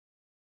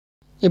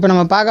இப்போ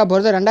நம்ம பார்க்க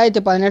போகிறது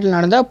 2018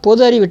 நடந்த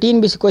பொது அறிவு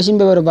டிஎன்பிஎஸ்சி கொஸ்டின்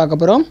பேப்பர்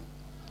பார்க்க போகிறோம்.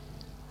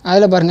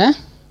 அதில் பாருங்கள்,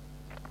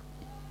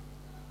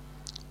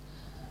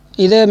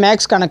 இது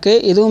மேக்ஸ் கணக்கு,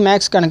 இதுவும்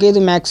மேக்ஸ் கணக்கு,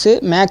 இது மேக்ஸு,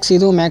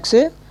 இதுவும்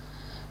மேக்ஸு,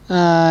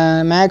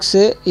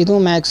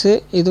 இதுவும் மேக்ஸு,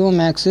 இதுவும்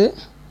மேக்ஸு,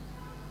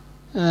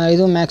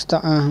 இதுவும் மேக்ஸ்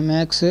தான்.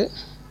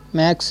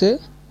 மேக்ஸு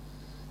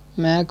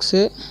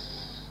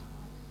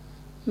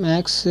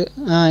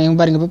இவங்க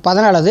பாருங்கள். இப்போ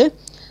 14வது,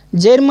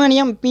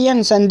 ஜெர்மானியம்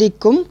பிஎன்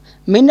சந்திக்கும்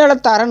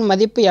மின்னழுத்தாரன்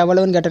மதிப்பு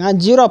எவ்வளவுன்னு கேட்டாங்க.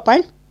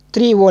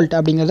 0.3 வோல்ட்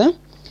அப்படிங்கிறது.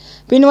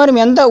 பின்வரும்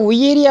எந்த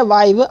உயிரிய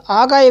வாயு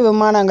ஆகாய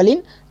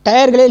விமானங்களின்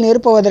டயர்களில்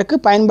நிரப்புவதற்கு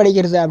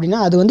பயன்படுகிறது அப்படின்னா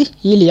அது வந்து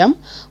ஹீலியம்.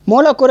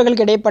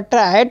 மூலக்கூறுகளுக்கு இடைப்பட்ட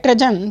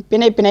ஹைட்ரஜன்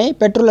பிணைப்பினை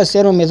பெற்றுள்ள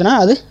சேர்மம் எதுனா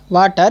அது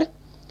வாட்டர்.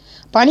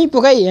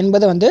 பனிப்புகை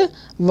என்பது வந்து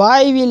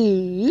வாயுவில்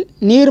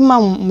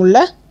நீர்மம் உள்ள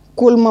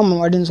கூழ்மம்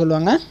அப்படின்னு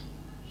சொல்லுவாங்க.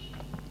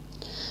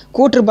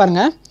 கூற்று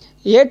பாருங்கள்,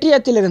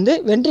 ஏற்றியத்திலிருந்து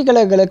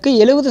வென்ட்ரிகல்களுக்கு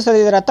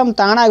 70% ரத்தம்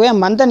தானாகவே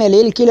மந்த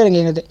நிலையில்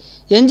கீழிறங்குகிறது.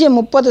 எஞ்சிய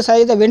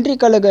 30%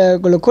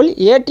 வென்ட்ரிகல்களுக்குள்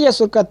ஏற்றிய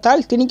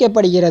சுருக்கத்தால்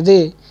திணிக்கப்படுகிறது.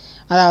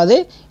 அதாவது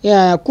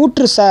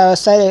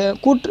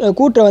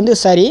கூற்று வந்து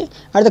சரி.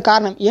 அடுத்த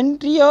காரணம்,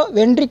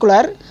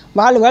 வென்ட்ரிகுலர்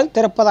வால்வுகள்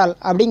திறப்பதால்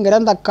அப்படிங்கிற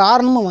அந்த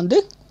காரணமும் வந்து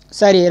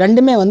சரி.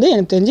 ரெண்டுமே வந்து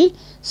எனக்கு தெரிஞ்சு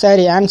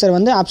சரி. ஆன்சர்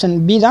வந்து ஆப்ஷன்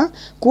பி தான்.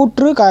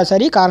 கூற்று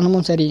சரி,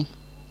 காரணமும் சரி.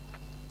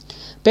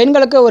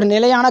 பெண்களுக்கு ஒரு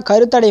நிலையான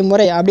கருத்தடை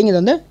முறை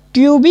அப்படிங்கிறது வந்து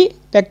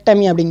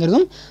டியூபிபெக்டமி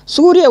அப்படிங்கிறதும்.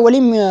 சூரிய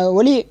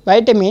ஒளி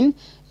வைட்டமின்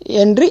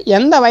என்று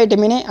எந்த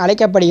வைட்டமினை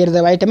அழைக்கப்படுகிறது?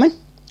 வைட்டமின்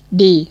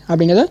டி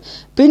அப்படிங்கிறது.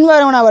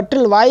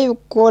 பின்வருவனவற்றில்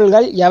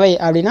வாயுக்கோள்கள் எவை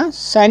அப்படின்னா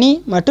சனி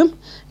மற்றும்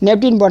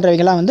நெப்டின்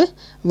போன்றவைகள்லாம் வந்து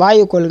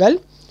வாயுக்கோள்கள்.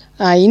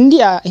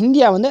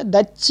 இந்தியா வந்து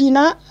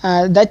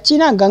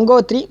தட்சிணா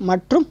கங்கோத்ரி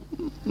மற்றும்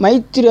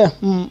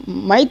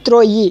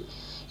மைத்ரோயி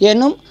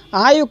என்னும்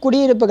ஆய்வு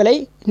குடியிருப்புகளை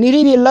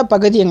நிறுவியுள்ள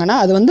பகுதி எங்கன்னா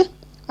அது வந்து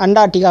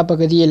அண்டார்டிகா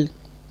பகுதியில்.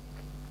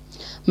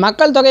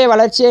 மக்கள் தொகை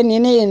வளர்ச்சியை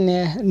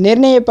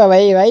நிர்ணயிப்பவை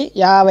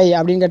யாவை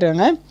அப்படின்னு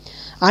கேட்டுருக்காங்க.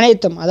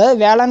 அனைத்தும். அதாவது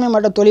வேளாண்மை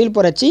மற்றும் தொழில்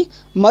புரட்சி,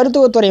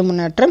 மருத்துவத்துறை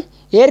முன்னேற்றம்,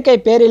 இயற்கை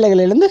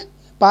பேரிடர்களிலிருந்து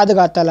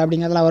பாதுகாத்தல்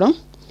அப்படிங்கிறதுலாம் வரும்.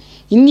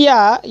 இந்தியா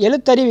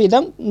எழுத்தறிவு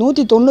வீதம்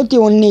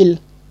 191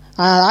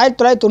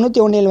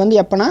 1991 வந்து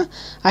எப்போனா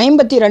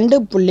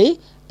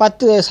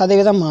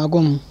 52.10%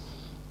 ஆகும்.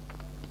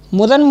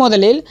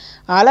 முதலில்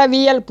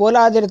அளவியல்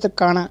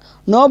பொருளாதாரத்திற்கான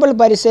நோபல்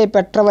பரிசை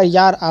பெற்றவர்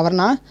யார்?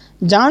 அவர்னா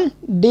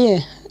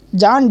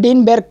ஜான்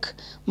டீன்பெர்க்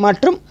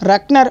மற்றும்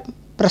ரக்னர்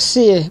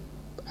பிரஸ்ஸி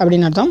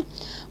அப்படின்னு அர்த்தம்.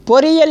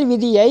 பொறியியல்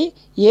விதியை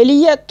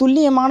எளிய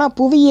துல்லியமான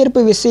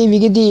புவியீர்ப்பு விசை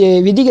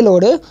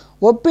விதிகளோடு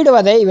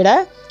ஒப்பிடுவதை விட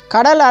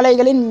கடல்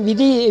அலைகளின்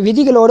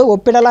விதிகளோடு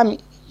ஒப்பிடலாம்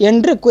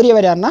என்று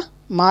கூறியவர் யார்னா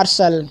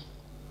மார்ஷல்.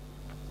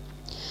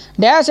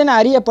 டேஸ் என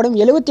அறியப்படும்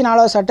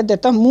 74வது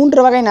சட்டத்திட்டம்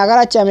 3 வகை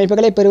நகராட்சி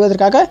அமைப்புகளை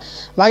பெறுவதற்காக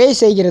வகை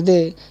செய்கிறது.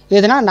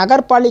 எதுனா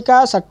நகர்பாலிகா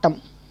சட்டம்.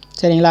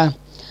 சரிங்களா?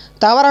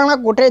 தவறான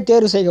கூற்றை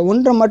தேர்வு செய்க.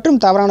 1 மற்றும்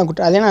தவறான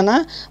கூற்று. அது என்னென்னா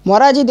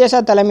மொராஜி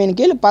தேசாய் தலைமையின்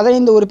கீழ்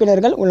 15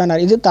 உறுப்பினர்கள்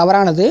உள்ளனர். இது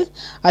தவறானது.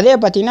 அதே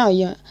பார்த்திங்கன்னா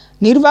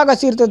நிர்வாக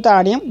சீர்திருத்த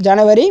ஆணையம்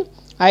ஜனவரி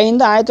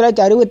 5,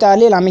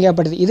 1966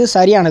 அமைக்கப்பட்டது. இது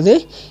சரியானது.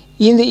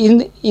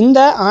 இந்த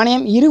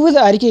ஆணையம் 20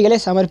 அறிக்கைகளை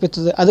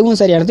சமர்ப்பித்தது. அதுவும்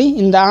சரியானது.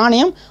 இந்த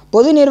ஆணையம்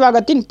பொது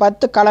நிர்வாகத்தின்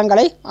 10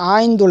 களங்களை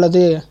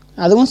ஆய்ந்துள்ளது.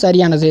 அதுவும்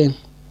சரியானது.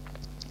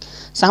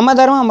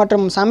 சமதர்மம்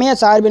மற்றும் சமய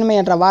சார்பின்மை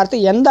என்ற வார்த்தை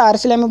எந்த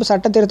அரசியலமைப்பு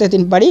சட்ட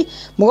திருத்தத்தின்படி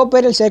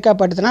முகப்பெயரில்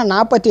சேர்க்கப்பட்டதுன்னா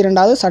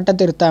 42வது சட்ட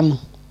திருத்தம்.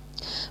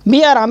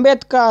 B.R.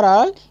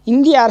 அம்பேத்கரால்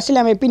இந்திய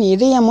அரசியலமைப்பின்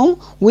இதயமும்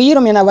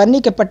உயிரும் என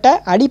வர்ணிக்கப்பட்ட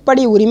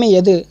அடிப்படை உரிமை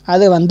எது?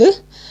 அது வந்து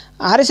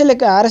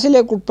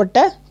அரசியலுக்குட்பட்ட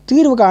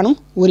தீர்வு காணும்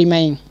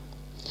உரிமை.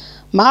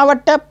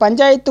 மாவட்ட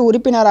பஞ்சாயத்து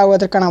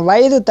உறுப்பினராகுவதற்கான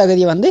வயது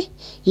தகுதி வந்து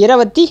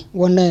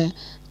 21.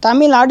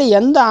 தமிழ்நாடு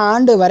எந்த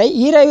ஆண்டு வரை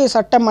ஈரவி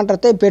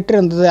சட்டமன்றத்தை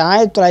பெற்றிருந்தது?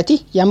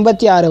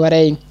 1986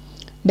 வரை.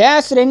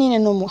 டேஸ் ரெனின்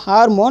என்னும்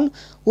ஹார்மோன்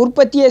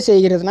உற்பத்தியை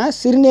செய்கிறதுனா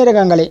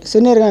சிறுநீரகங்களை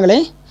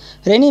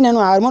ரெனின்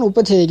என்னும் ஹார்மோன்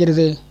உற்பத்தி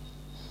செய்கிறது.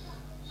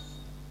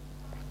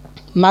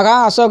 மகா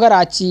அசோகர்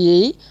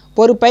ஆட்சியை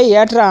பொறுப்பை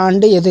ஏற்ற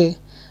ஆண்டு எது?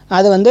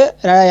 அது வந்து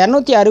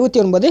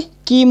 269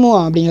 கிமு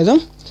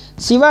அப்படிங்கிறதும்.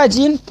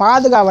 சிவாஜியின்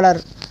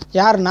பாதுகாவலர்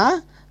யாருன்னா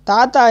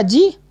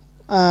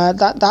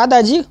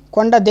தாதாஜி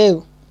கொண்டதேவ்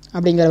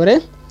அப்படிங்கிறவர்.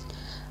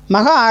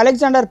 மகா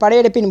அலெக்சாண்டர்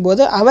படையெடுப்பின்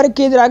போது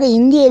அவருக்கு எதிராக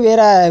இந்திய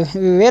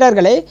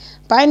வீரர்களை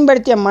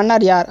பயன்படுத்திய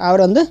மன்னர் யார்?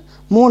 அவர் வந்து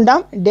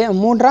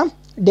மூன்றாம்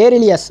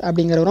டேரிலியஸ்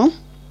அப்படிங்கிறவரும்.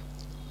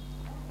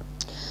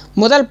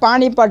 முதல்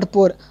பானிபட்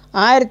போர்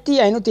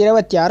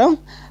 1526.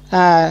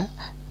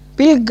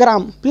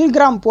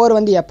 பில்கிராம் போர்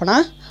வந்து எப்போனா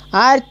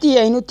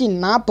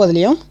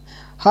 1540.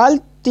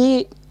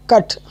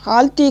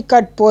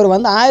 ஹால்திகட் போர்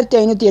வந்து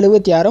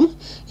 1576.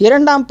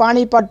 இரண்டாம்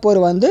பானிபட்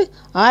போர் வந்து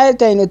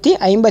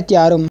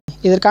 1556.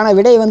 இதற்கான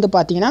விடை வந்து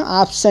பார்த்தீங்கன்னா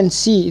ஆப்ஷன்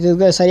சி.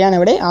 இதுக்கு சரியான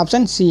விடை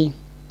ஆப்ஷன் சி.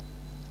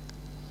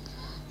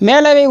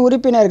 மேலவை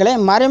உறுப்பினர்களை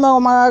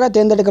மறைமுகமாக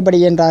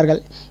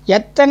தேர்ந்தெடுக்கப்படுகின்றார்கள்.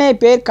 எத்தனை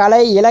பேர்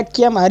கலை,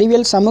 இலக்கியம்,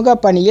 அறிவியல், சமூக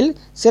பணியில்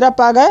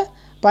சிறப்பாக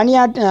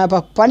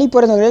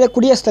பணிபுரிந்தவர்களை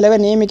குடியரசுத்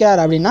தலைவர்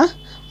நியமிக்கிறார் அப்படின்னா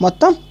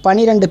மொத்தம்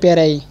 12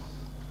 பேரை.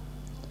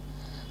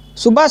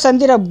 சுபாஷ்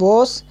சந்திர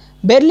போஸ்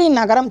பெர்லின்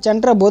நகரம்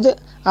சென்றபோது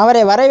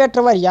அவரை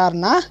வரவேற்றவர்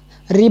யார்னா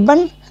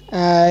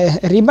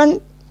ரிபன்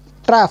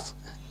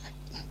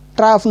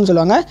ட்ராஃப்னு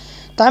சொல்லுவாங்க.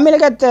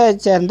 தமிழகத்தை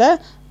சேர்ந்த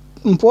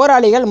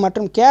போராளிகள்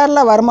மற்றும்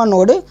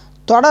கேரளவர்மனோடு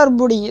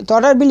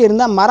தொடர்பில்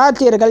இருந்த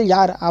மராத்தியர்கள்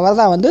யார்? அவர்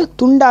தான் வந்து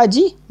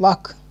துண்டாஜி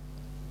வாக்.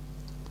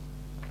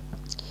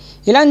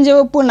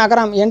 இளஞ்சிவப்பு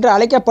நகரம் என்று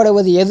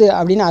அழைக்கப்படுவது எது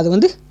அப்படின்னா அது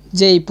வந்து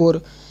ஜெய்ப்பூர்.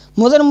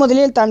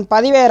 முதலில் தன்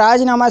பதவியை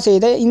ராஜினாமா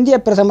செய்த இந்திய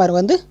பிரதமர்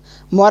வந்து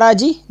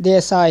Morarji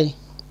Desai.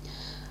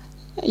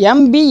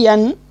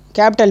 MBN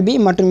capital B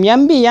மற்றும்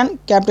MBN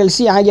கேபிட்டல் C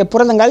ஆகிய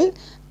புரதங்கள்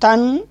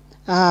தன்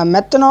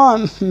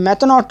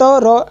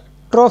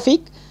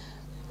மெத்தனோட்டோரோட்ரோபிக்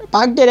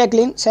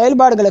பாக்டீரியாக்களின்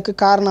செயல்பாடுகளுக்கு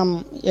காரணம்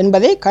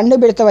என்பதை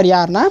கண்டுபிடித்தவர்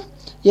யார்னா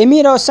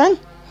எமிரோசன்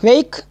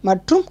வெய்க்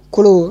மற்றும்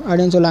குழு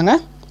அப்படின்னு சொல்லுவாங்க.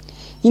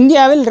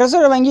 இந்தியாவில்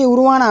ரிசர்வ் வங்கி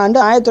உருவான ஆண்டு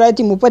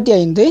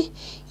 1935.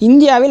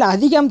 இந்தியாவில்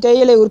அதிகம்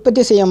தேயிலை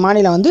உற்பத்தி செய்யும்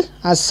மாநிலம் வந்து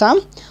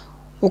அஸ்ஸாம்.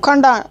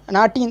 உகாண்டா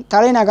நாட்டின்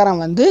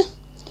தலைநகரம் வந்து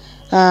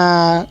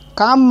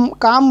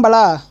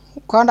காம்பலா.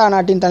 உகாண்டா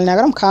நாட்டின்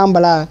தலைநகரம்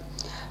காம்பலா.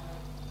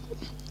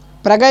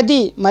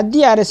 பிரகதி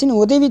மத்திய அரசின்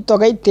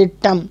உதவித்தொகை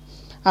திட்டம்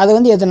அது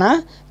வந்து எதுனா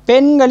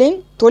பெண்களின்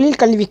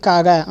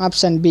தொழிற்கல்விக்காக.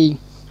 Option B.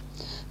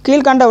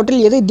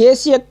 கீழ்கண்டவற்றில் எது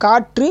தேசிய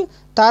காற்று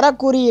தர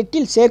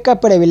குறியீட்டில்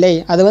சேர்க்கப்படவில்லை?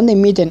 அது வந்து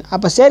மீத்தேன்.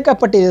 அப்போ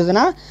சேர்க்கப்பட்டது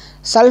எதுனா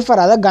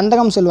சல்ஃபர், அதாவது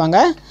கந்தகம் சொல்லுவாங்க.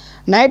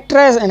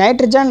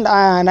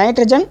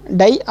 நைட்ரஜன்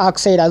டை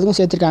ஆக்சைடு அதுவும்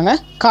சேர்த்துருக்காங்க.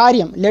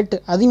 காரியம் லெட்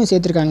அதையும்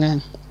சேர்த்துருக்காங்க.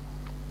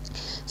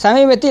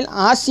 சமீபத்தில்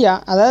ஆசியா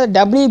அதாவது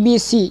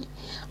WBC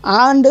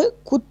ஆண்டு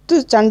குத்து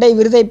சண்டை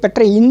விருதை பெற்ற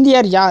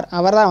இந்தியர் யார்?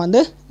 அவர் தான்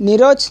வந்து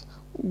நிரோஜ்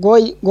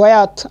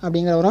கோயாத்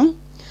அப்படிங்கிறவரும்.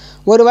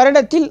 ஒரு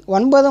வருடத்தில்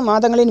 9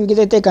 மாதங்களின்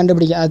விகிதத்தை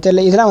கண்டுபிடிக்க. அது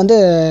தெரியல. இதெல்லாம் வந்து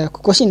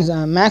கொஷின்,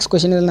 மேக்ஸ்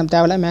கொஷின். இதில் நம்ம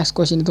தேவையில்ல. மேக்ஸ்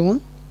கொஷின்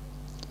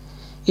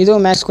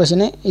இதுவும் மேக்ஸ்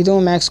கொஷின்,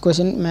 இதுவும் மேக்ஸ்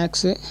கொஷின்.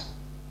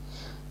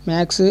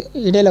 மேக்ஸு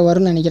இடையில்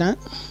வரும்னு நினைக்கிறேன்.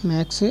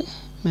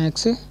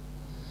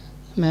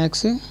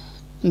 மேக்ஸு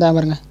இந்த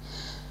பாருங்க.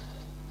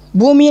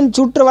 பூமியின்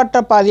சுற்றுவட்ட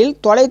பாதையில்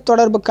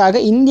தொலைத்தொடர்புக்காக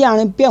இந்தியா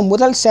அனுப்பிய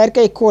முதல்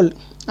செயற்கைக்கோள்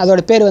அதோட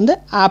பேர் வந்து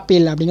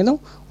ஆப்பிள்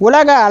அப்படிங்கிறதும்.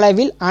 உலக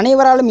அளவில்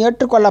அனைவராலும்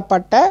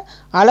ஏற்றுக்கொள்ளப்பட்ட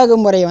அலகு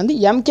முறை வந்து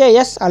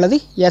MKS அல்லது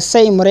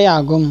SI முறை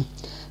ஆகும்.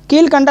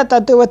 கீழ்கண்ட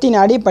தத்துவத்தின்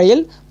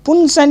அடிப்படையில்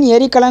புன்சன்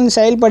எரிகலன்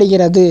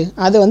செயல்படுகிறது.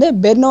 அது வந்து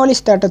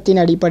பெர்னோலிஸ்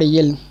தேற்றத்தின்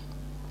அடிப்படையில்.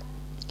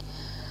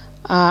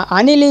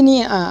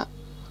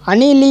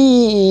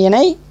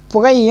 அனிலினை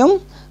புகையும்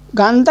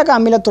கந்தக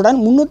அமிலத்துடன்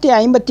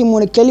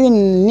 353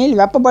 கெல்வினில்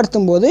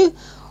வெப்பப்படுத்தும் போது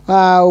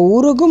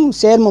உருகும்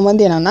சேர்மம்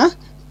வந்து என்னென்னா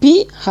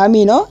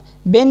அமினோ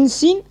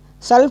பென்சீன்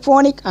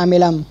சல்ஃபோனிக்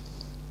அமிலம்.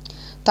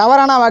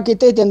 தவறான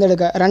வாக்கியத்தை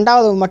தேர்ந்தெடுக்க.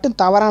 2வது மட்டும்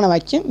தவறான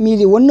வாக்கியம்,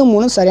 மீதி 1,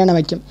 3 சரியான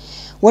வாக்கியம்.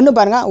 1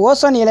 பாருங்கள்,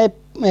 ஓசோன்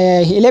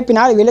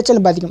இழப்பினால்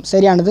விளைச்சல் பாதிக்கும்.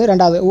 சரியானது.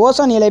 2வது,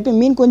 ஓசோன் இழப்பு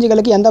மீன்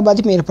குஞ்சுகளுக்கு எந்த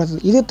பாதிப்பும்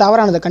ஏற்படுத்துது. இது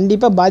தவறானது.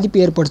 கண்டிப்பாக பாதிப்பு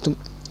ஏற்படுத்தும்.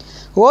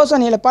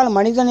 ஓசோன் இழப்பால்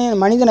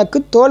மனிதனுக்கு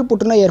தோல்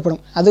புற்றுநோய்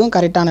ஏற்படும். அதுவும்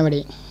கரெக்டான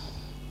விடை.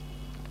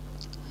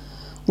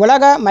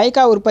 உலக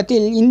மைக்கா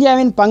உற்பத்தியில்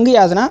இந்தியாவின் பங்கு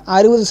யாதுனா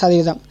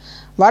 60%.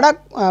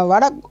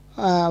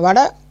 வட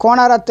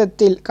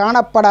கோணரத்தில்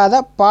காணப்படாத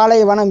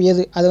பாலைவனம்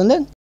எது? அது வந்து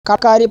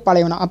காக்காரி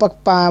பாலைவனம்.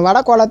 அப்போ வட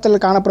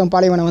கோளத்தில் காணப்படும்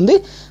பாலைவனம் வந்து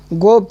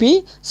கோபி,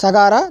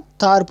 சகாரா,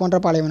 தார் போன்ற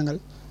பாலைவனங்கள்.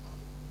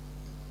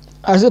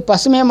 அது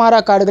பசுமை மாறா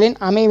காடுகளின்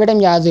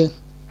அமைவிடம் யாது?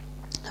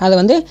 அது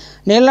வந்து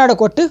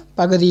நிலநடுக்கோட்டு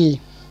பகுதி.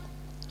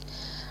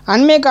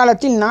 அண்மை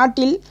காலத்தில்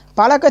நாட்டில்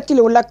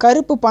பழக்கத்தில் உள்ள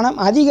கருப்பு பணம்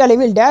அதிக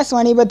அளவில் டேஸ்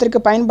வணிகத்திற்கு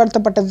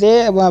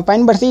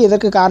பயன்படுத்தி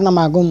இதற்கு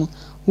காரணமாகும்.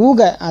 ஊக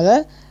அதை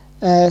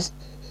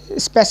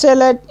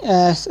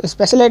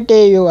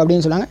ஸ்பெஷலேட்டிவ்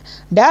அப்படின்னு சொல்லுவாங்க.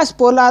 டேஸ்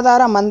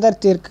பொருளாதார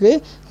மந்தத்திற்கு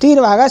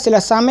தீர்வாக சில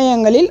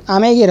சமயங்களில்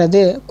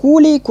அமைகிறது.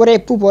 கூலி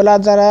குறைப்பு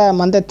பொருளாதார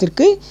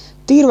மந்தத்திற்கு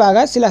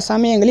தீர்வாக சில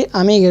சமயங்களில்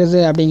அமைகிறது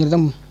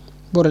அப்படிங்கிறதும்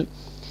பொருள்.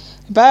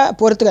 இப்போ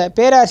பொறுத்துக்க.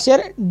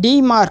 பேராசிரியர்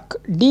டிமார்க்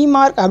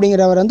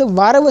அப்படிங்கிறவர் வந்து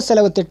வரவு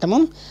செலவு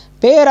திட்டமும்,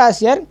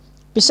 பேராசிரியர்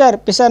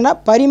பிஷர்னா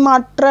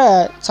பரிமாற்ற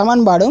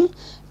சமன்பாடும்,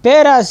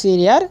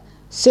 பேராசிரியர்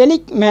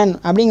செலிக்மேன்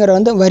அப்படிங்கிற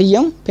வந்து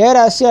வரியும்,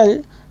 பேராசிரியர்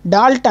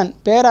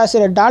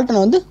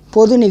டால்டன் வந்து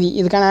பொதுநிதி.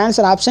 இதுக்கான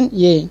ஆன்சர் ஆப்ஷன்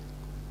A.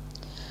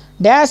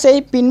 டேஸை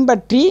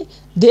பின்பற்றி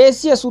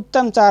தேசிய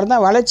சுத்தம் சார்ந்த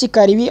வளர்ச்சி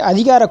கருவி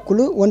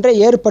அதிகாரக்குழு ஒன்றை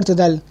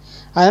ஏற்படுத்துதல்.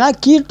 அதனால்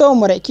கீட்டோ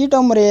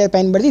முறையை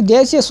பயன்படுத்தி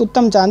தேசிய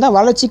சுத்தம் சார்ந்த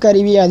வளர்ச்சி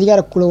கருவி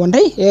அதிகாரக்குழு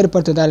ஒன்றை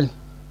ஏற்படுத்துதல்.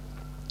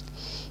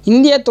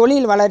 இந்திய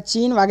தொழில்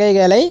வளர்ச்சியின்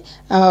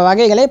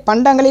வகைகளை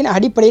பண்டங்களின்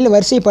அடிப்படையில்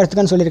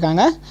வரிசைப்படுத்துக்கன்னு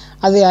சொல்லியிருக்காங்க.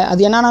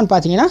 அது என்னென்னு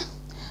பார்த்தீங்கன்னா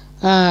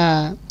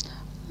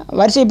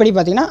வரிசைப்படி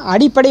பார்த்திங்கன்னா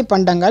அடிப்படை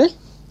பண்டங்கள்,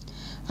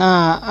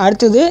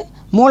 அடுத்தது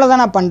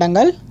மூலதன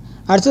பண்டங்கள்,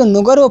 அடுத்தது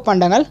நுகர்வு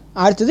பண்டங்கள்,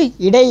 அடுத்தது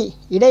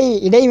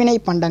இடைவினை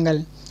பண்டங்கள்.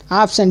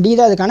 ஆப்ஷன் D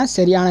தான் அதுக்கான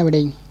சரியான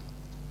விடை.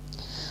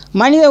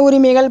 மனித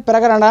உரிமைகள்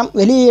பிரகடனம்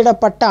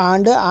வெளியிடப்பட்ட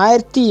ஆண்டு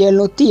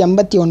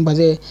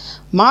 1789.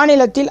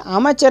 மாநிலத்தில்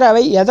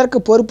அமைச்சரவை எதற்கு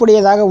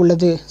பொறுப்புடையதாக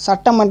உள்ளது?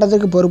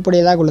 சட்டமன்றத்திற்கு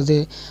பொறுப்புடையதாக உள்ளது.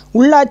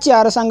 உள்ளாட்சி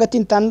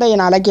அரசாங்கத்தின் தந்தை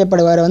என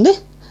அழைக்கப்படுவார் வந்து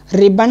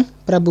ரிப்பன்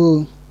பிரபு.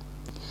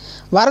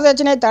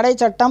 வரதட்சணை தடை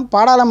சட்டம்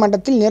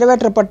பாராளுமன்றத்தில்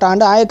நிறைவேற்றப்பட்ட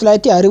ஆண்டு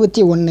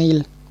 1961.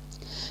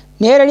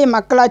 நேரடி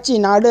மக்களாட்சி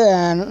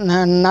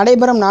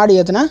நடைபெறும் நாடு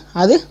எதுனா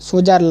அது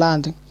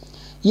சுவிட்சர்லாந்து.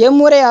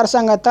 எம்முறை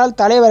அரசாங்கத்தால்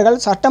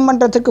தலைவர்கள்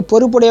சட்டமன்றத்திற்கு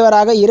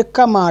பொறுப்புடையவராக இருக்க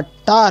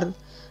மாட்டார்.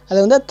 அது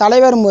வந்து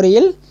தலைவர்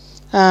முறையில்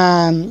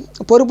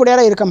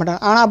பொறுப்புடையவராக இருக்க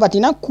மாட்டார். ஆனால்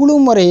பார்த்திங்கன்னா குழு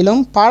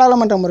முறையிலும்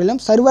பாராளுமன்ற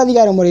முறையிலும்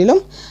சர்வாதிகார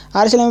முறையிலும்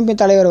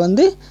அரசியலமைப்பின் தலைவர்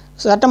வந்து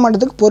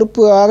சட்டமன்றத்துக்கு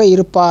பொறுப்பாக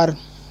இருப்பார்.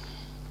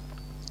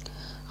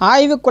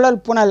 ஆய்வுக்குழல்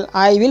புனல்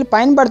ஆய்வில்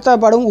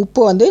பயன்படுத்தப்படும்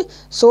உப்பு வந்து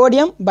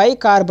சோடியம்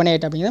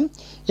பைகார்பனேட் அப்படிங்கிறது.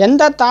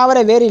 எந்த தாவர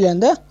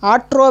வேரிலிருந்து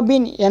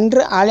ஆட்ரோபின்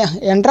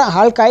என்ற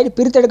ஆல்காய்டு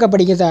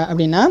பிரித்தெடுக்கப்படுகிறது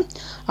அப்படின்னா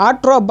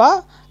ஆட்ரோபா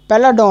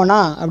பெலடோனா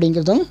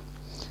அப்படிங்கிறதும்.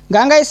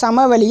 கங்கை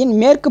சமவெளியின்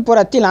மேற்கு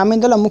புறத்தில்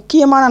அமைந்துள்ள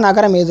முக்கியமான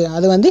நகரம் எது?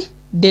 அது வந்து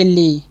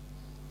டெல்லி.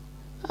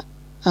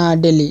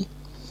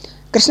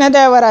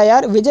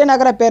 கிருஷ்ணதேவராயர்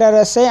விஜயநகர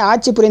பேரரசை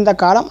ஆட்சி புரிந்த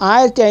காலம்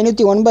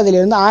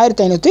 1509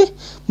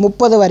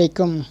 1530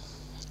 வரைக்கும்.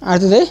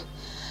 அடுத்தது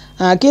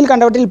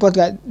கீழ்கண்டவற்றில்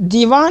பொறுத்துக்க.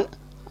 திவான்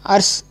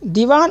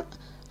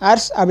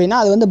அர்ஸ் அப்படின்னா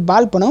அது வந்து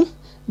பால்பனும்.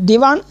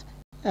 திவான்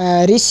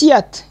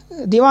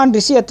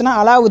ரிஷியத்னா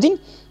அலாவுதீன்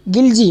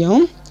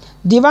கில்ஜியும்.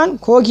 திவான்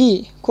கோஹி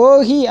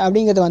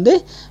அப்படிங்கிறது வந்து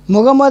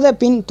முகமது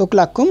பின்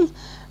துக்ளக்கும்.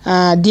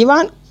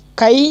 திவான்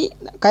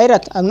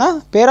கைரத் அப்படின்னா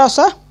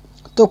பேரோசா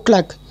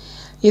துக்ளக்.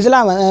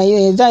 இதுதான்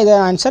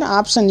ஆன்சர்.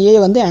 ஆப்ஷன் ஏ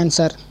வந்து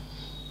ஆன்சர்.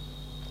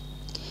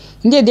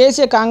 இந்திய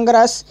தேசிய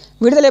காங்கிரஸ்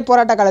விடுதலை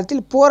போராட்ட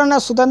காலத்தில் பூரண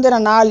சுதந்திர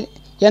நாள்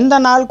எந்த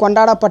நாள்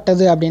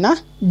கொண்டாடப்பட்டது அப்படின்னா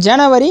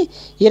ஜனவரி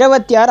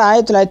 26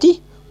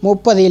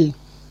 1930.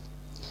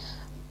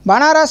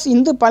 பனாரஸ்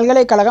இந்து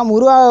பல்கலைக்கழகம்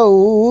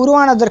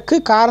உருவானதற்கு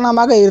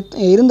காரணமாக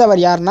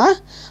இருந்தவர் யாருன்னா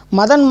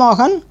மதன்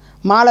மோகன்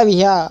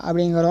மாளவியா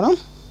அப்படிங்கிறவரும்.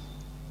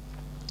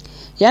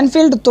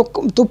 என்ஃபீல்டு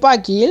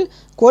துப்பாக்கியில்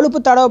கொழுப்பு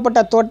தடவப்பட்ட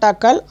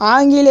தோட்டாக்கள்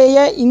ஆங்கிலேய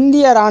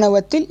இந்திய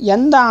இராணுவத்தில்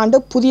எந்த ஆண்டு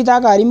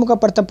புதிதாக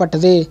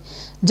அறிமுகப்படுத்தப்பட்டது?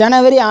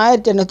 ஜனவரி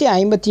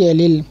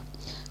 1857.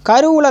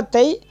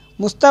 கருவூலத்தை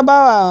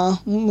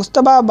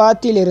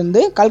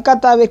முஸ்தபாபாத்திலிருந்து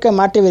கல்கத்தாவிற்கு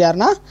மாற்றியவர்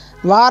யாருன்னா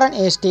வாரன்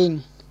ஹேஸ்டிங்.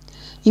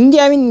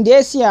 இந்தியாவின்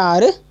தேசிய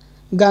ஆறு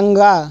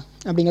கங்கா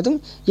அப்படிங்கிறதும்.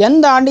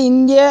 எந்த ஆண்டு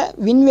இந்திய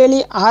விண்வெளி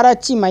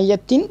ஆராய்ச்சி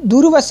மையத்தின்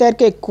துருவ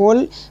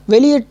செயற்கைக்கோள்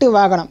வெளியீட்டு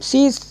வாகனம்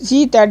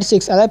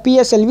C-36 அதாவது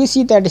PSLV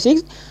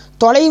C-36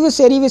 தொலைவு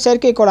செறிவு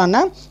செயற்கைக்கோளான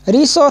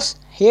ரிசோர்ஸ்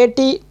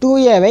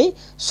 82A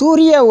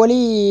சூரிய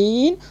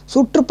ஒளியின்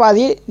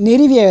சுற்றுப்பாதையில்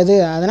நிறுவியது.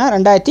 அதனால்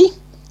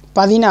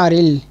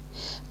 2016.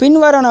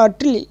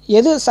 பின்வருவனவற்றில்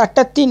எது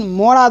சட்டத்தின்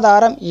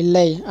மூலாதாரம்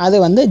இல்லை? அது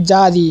வந்து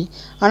ஜாதி.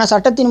 ஆனால்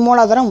சட்டத்தின்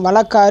மூலாதாரம்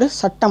வழக்காறு,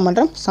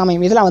 சட்டமன்றம்,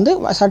 சமயம். இதெல்லாம் வந்து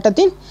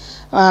சட்டத்தின்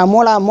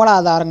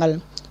மூலாதாரங்கள்.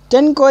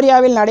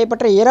 தென்கொரியாவில்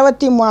நடைபெற்ற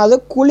 23வது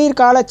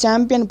குளிர்கால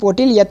சாம்பியன்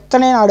போட்டியில்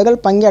எத்தனை நாடுகள்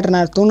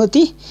பங்கேற்றனர்?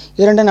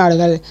 92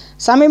 நாடுகள்.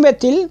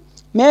 சமீபத்தில்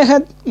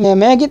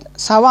மேகித்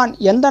சவான்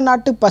எந்த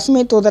நாட்டு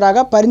பசுமை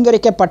தூதராக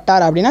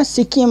பரிந்துரைக்கப்பட்டார் அப்படின்னா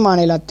சிக்கிம்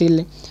மாநிலத்தில்.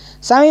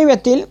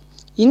 சமீபத்தில்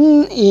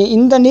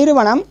இந்த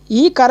நிறுவனம்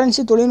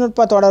கரன்சி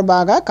தொழில்நுட்ப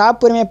தொடர்பாக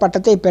காப்புரிமை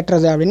பட்டத்தை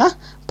பெற்றது அப்படின்னா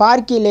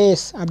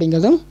பார்க்கிலேஸ்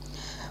அப்படிங்கிறதும்.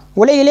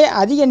 உலகிலே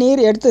அதிக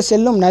நீர் எடுத்து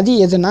செல்லும் நதி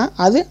எதுனா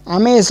அது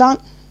அமேசான்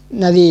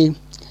நதி.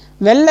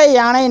 வெள்ளை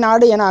யானை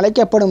நாடு என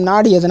அழைக்கப்படும்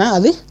நாடு எதுனா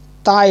அது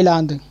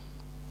தாய்லாந்து.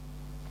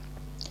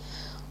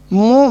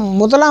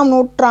 1ஆம்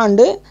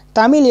நூற்றாண்டு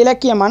தமிழ்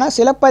இலக்கியமான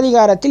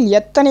சிலப்பதிகாரத்தில்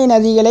எத்தனை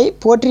நதிகளை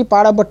போற்றி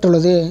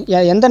பாடப்பட்டுள்ளது?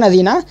 எந்த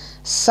நதினா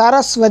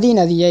சரஸ்வதி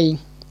நதியை.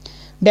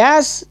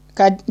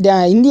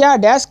 இந்தியா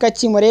டேஸ்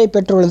கட்சி முறையை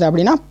பெற்றுள்ளது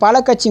அப்படின்னா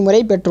பல கட்சி முறை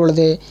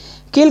பெற்றுள்ளது.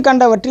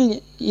 கீழ்கண்டவற்றில்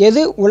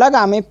எது உலக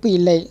அமைப்பு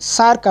இல்லை?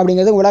 சார்க்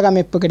அப்படிங்கிறது உலக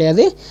அமைப்பு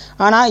கிடையாது.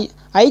 ஆனால்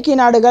ஐக்கிய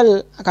நாடுகள்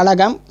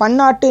கழகம்,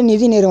 பன்னாட்டு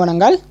நிதி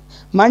நிறுவனங்கள்,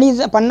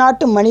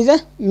 பன்னாட்டு மனித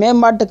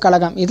மேம்பாட்டு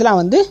கழகம் இதெல்லாம்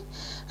வந்து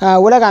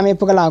உலக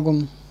அமைப்புகள்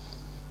ஆகும்.